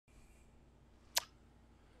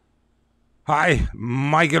Hi,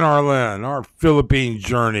 Mike and Arlen, our Philippine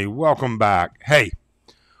journey. Welcome back. Hey,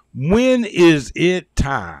 when is it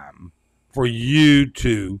time for you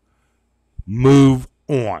to move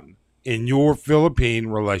on in your Philippine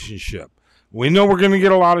relationship? We know we're going to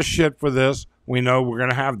get a lot of shit for this. We know we're going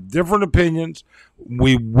to have different opinions.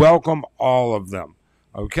 We welcome all of them.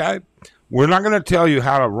 Okay? We're not going to tell you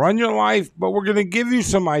how to run your life, but we're going to give you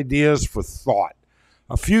some ideas for thought.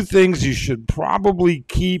 A few things you should probably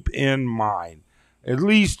keep in mind, at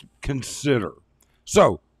least consider.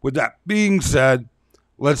 So, with that being said,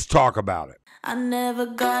 let's talk about it. I never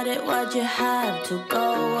got it, why'd you have to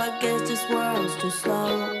go? I guess this world's too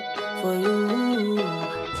slow for you.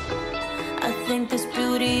 I think there's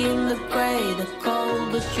beauty in the gray, the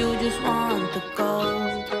cold, but you just want the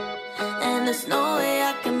gold. And there's no way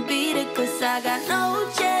I can beat it, cause I got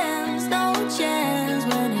no chance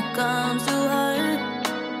when it comes to her.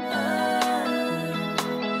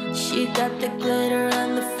 She got the glitter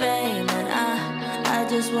and the fame, and I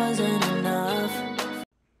just wasn't enough.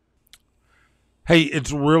 Hey,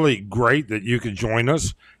 it's really great that you could join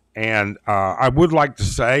us. And I would like to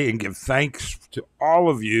say and give thanks to all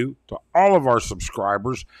of you, to all of our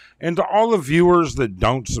subscribers, and to all the viewers that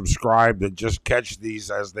don't subscribe, that just catch these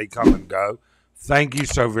as they come and go. Thank you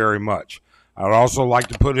so very much. I'd also like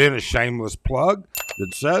to put in a shameless plug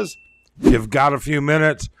that says, if you've got a few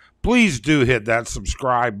minutes, please do hit that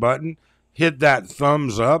subscribe button. Hit that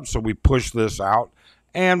thumbs up so we push this out.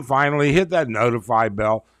 And finally, hit that notify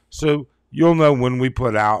bell so you'll know when we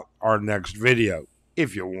put out our next video,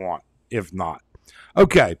 if you want, if not.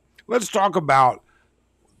 Okay, let's talk about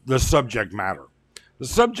the subject matter. The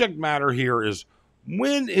subject matter here is,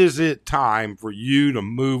 when is it time for you to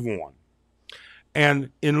move on?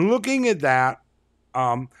 And in looking at that,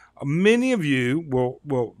 many of you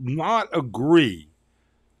will not agree,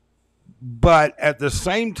 but at the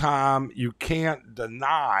same time, you can't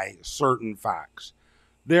deny certain facts.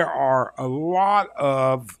 There are a lot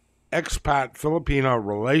of expat Filipino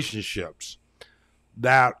relationships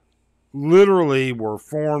that literally were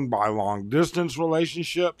formed by long distance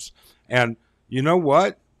relationships. And you know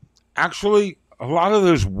what? Actually, a lot of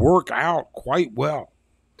those work out quite well,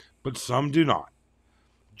 but some do not.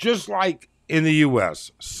 Just like in the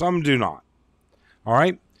U.S., some do not. All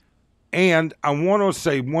right? And I want to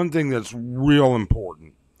say one thing that's real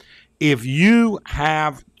important. If you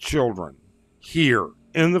have children here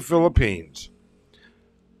in the Philippines,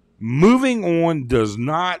 moving on does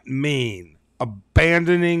not mean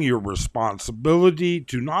abandoning your responsibility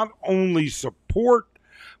to not only support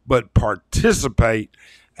but participate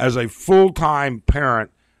as a full-time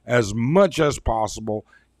parent as much as possible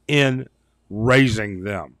in raising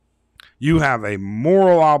them. You have a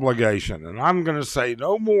moral obligation, and I'm going to say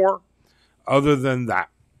no more other than that.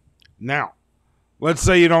 Now, let's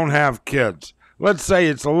say you don't have kids. Let's say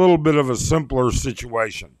it's a little bit of a simpler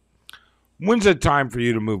situation. When's it time for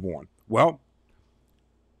you to move on? Well,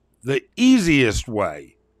 the easiest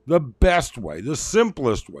way, the best way, the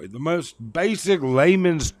simplest way, the most basic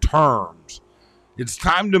layman's terms, it's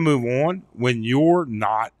time to move on when you're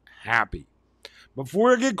not happy.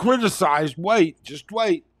 Before I get criticized, wait, just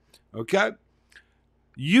wait, okay?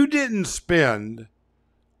 You didn't spend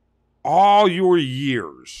all your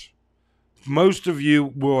years, most of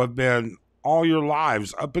you will have been all your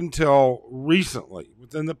lives up until recently,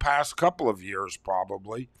 within the past couple of years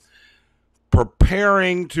probably,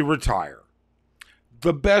 preparing to retire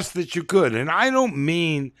the best that you could. And I don't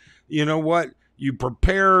mean, you know what, you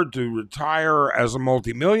prepared to retire as a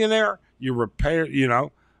multimillionaire, you repair, you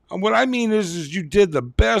know. And what I mean is you did the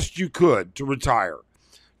best you could to retire,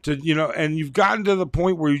 to, you know, and you've gotten to the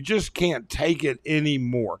point where you just can't take it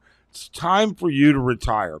anymore. It's time for you to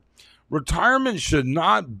retire. Retirement should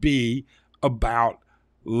not be about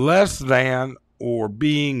less than or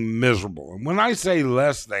being miserable. And when I say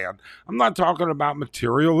less than, I'm not talking about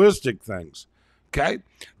materialistic things, okay?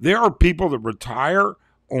 There are people that retire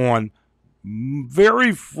on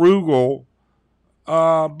very frugal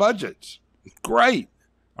budgets. Great,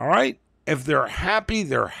 all right? If they're happy,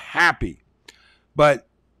 they're happy. But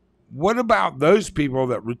what about those people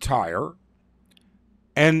that retire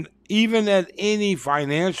and even at any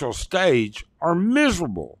financial stage are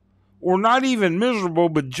miserable, or not even miserable,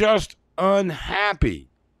 but just unhappy?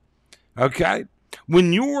 Okay?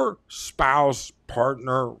 When your spouse,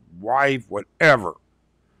 partner, wife, whatever,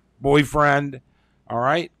 boyfriend, all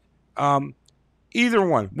right, either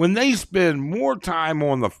one, when they spend more time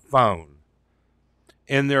on the phone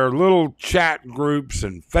in their little chat groups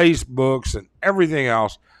and Facebooks and everything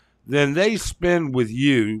else than they spend with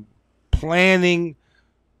you planning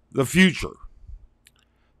the future,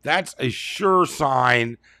 That's a sure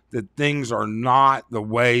sign that things are not the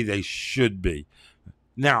way they should be.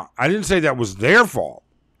 Now, I didn't say that was their fault.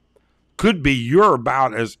 Could be you're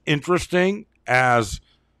about as interesting as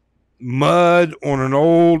mud on an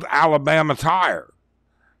old Alabama tire.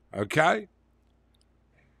 Okay?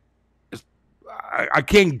 I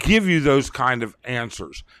can't give you those kind of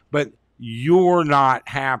answers, but you're not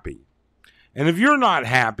happy. And if you're not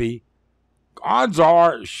happy, odds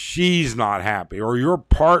are she's not happy or your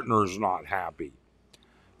partner's not happy.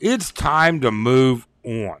 It's time to move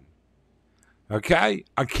on. Okay?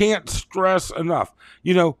 I can't stress enough.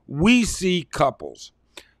 You know, we see couples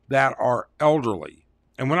that are elderly.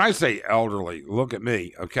 And when I say elderly, look at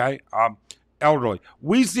me, okay? Elderly.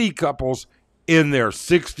 We see couples in their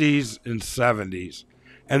 60s and 70s,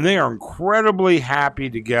 and they are incredibly happy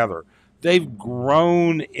together. They've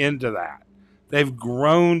grown into that. They've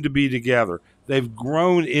grown to be together. They've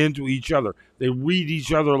grown into each other. They read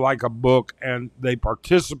each other like a book, and they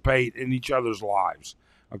participate in each other's lives.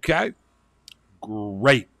 Okay?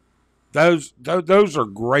 Great. Those are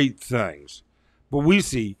great things. But we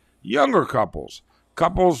see younger couples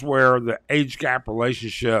where the age gap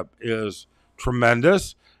relationship is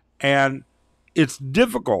tremendous, and it's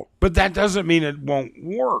difficult, but that doesn't mean it won't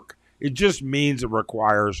work. It just means it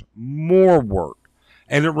requires more work,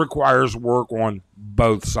 and it requires work on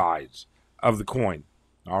both sides of the coin.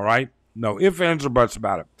 All right? No ifs, ands, or buts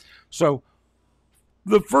about it. So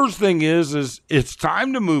the first thing is it's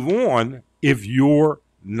time to move on if you're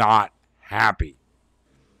not happy.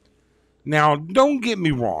 Now, don't get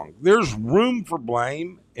me wrong. There's room for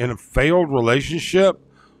blame in a failed relationship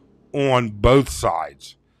on both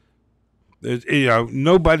sides. You know,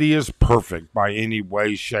 nobody is perfect by any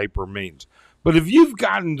way, shape, or means. But if you've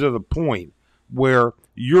gotten to the point where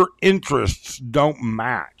your interests don't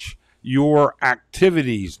match, your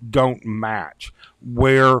activities don't match,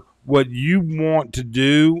 where what you want to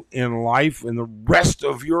do in life and the rest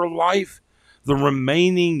of your life, the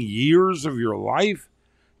remaining years of your life,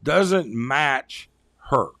 doesn't match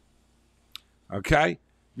her, okay?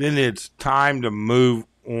 Then it's time to move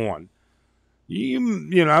on.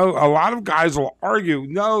 You know, a lot of guys will argue,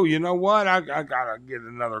 no, you know what? I got to get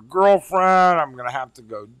another girlfriend. I'm going to have to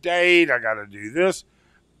go date. I got to do this.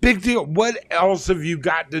 Big deal. What else have you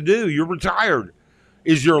got to do? You're retired.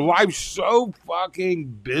 Is your life so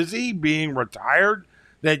fucking busy being retired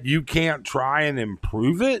that you can't try and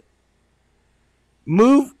improve it?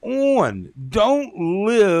 Move on. Don't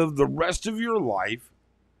live the rest of your life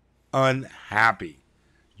unhappy.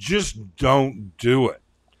 Just don't do it.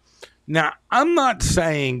 Now, I'm not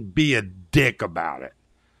saying be a dick about it,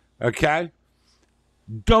 okay?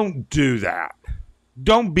 Don't do that.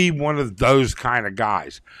 Don't be one of those kind of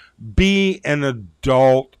guys. Be an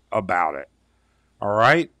adult about it, all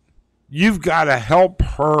right? You've got to help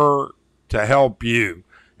her to help you.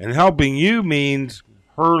 And helping you means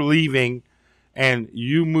her leaving and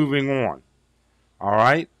you moving on, all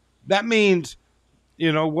right? That means,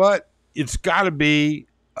 you know what? It's got to be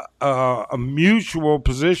a mutual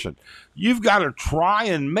position. You've got to try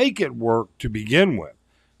and make it work to begin with.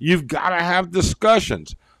 You've got to have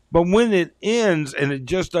discussions. But when it ends and it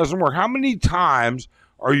just doesn't work, how many times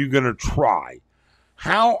are you going to try?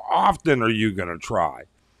 How often are you going to try?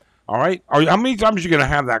 All right? How many times are you going to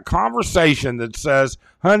have that conversation that says,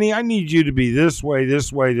 honey, I need you to be this way,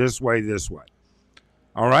 this way, this way, this way?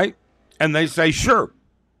 All right? And they say, sure.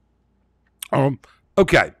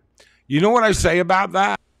 Okay. You know what I say about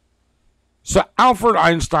that? So Albert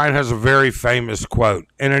Einstein has a very famous quote,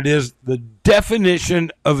 and it is, the definition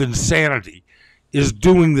of insanity is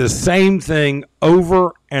doing the same thing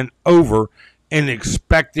over and over and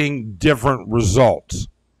expecting different results.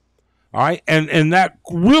 All right? And that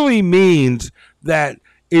really means that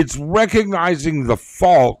it's recognizing the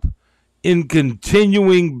fault in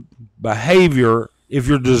continuing behavior if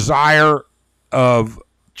your desire of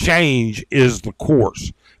change is the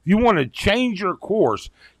course. If you want to change your course,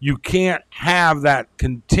 you can't have that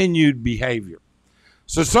continued behavior.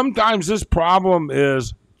 So sometimes this problem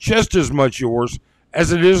is just as much yours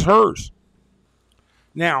as it is hers.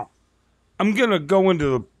 Now, I'm going to go into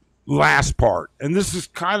the last part, and this is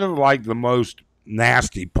kind of like the most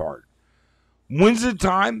nasty part. When's the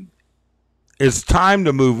time? It's time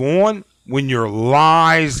to move on when your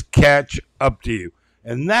lies catch up to you.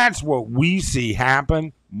 And that's what we see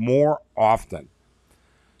happen more often.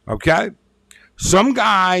 Okay? Some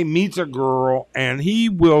guy meets a girl and he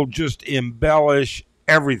will just embellish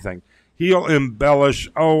everything. He'll embellish,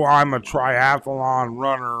 oh, I'm a triathlon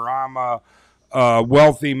runner. I'm a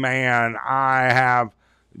wealthy man. I have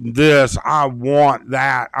this, I want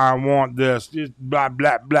that, I want this, just blah,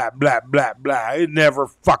 blah, blah, blah, blah, blah. It never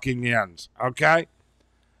fucking ends, okay?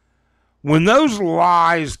 When those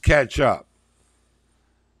lies catch up,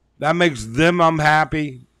 that makes them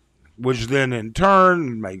unhappy, which then in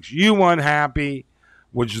turn makes you unhappy,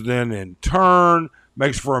 which then in turn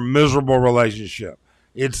makes for a miserable relationship.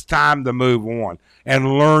 It's time to move on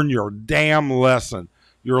and learn your damn lesson.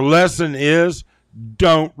 Your lesson is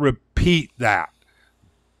don't repeat that.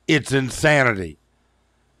 It's insanity.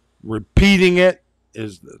 Repeating it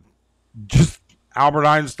is just Albert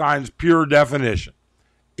Einstein's pure definition.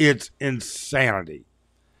 It's insanity.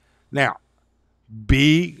 Now,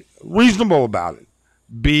 be reasonable about it.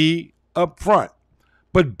 Be upfront,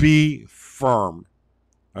 but be firm.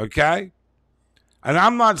 Okay? And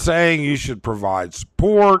I'm not saying you should provide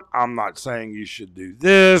support. I'm not saying you should do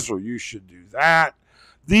this or you should do that.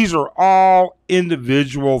 These are all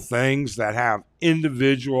individual things that have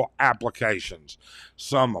individual applications.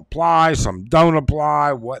 Some apply, some don't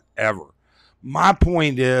apply, whatever. My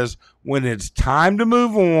point is, when it's time to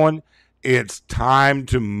move on, it's time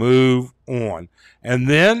to move on. And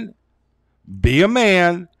then be a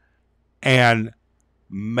man and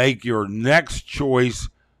make your next choice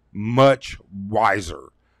much wiser.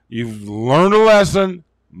 You've learned a lesson,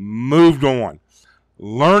 moved on.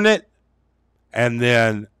 Learn it, and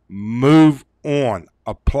then move on.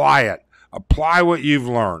 Apply it. Apply what you've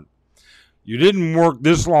learned. You didn't work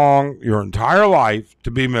this long your entire life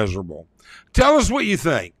to be miserable. Tell us what you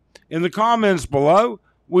think in the comments below.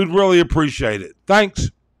 We'd really appreciate it. Thanks.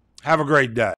 Have a great day.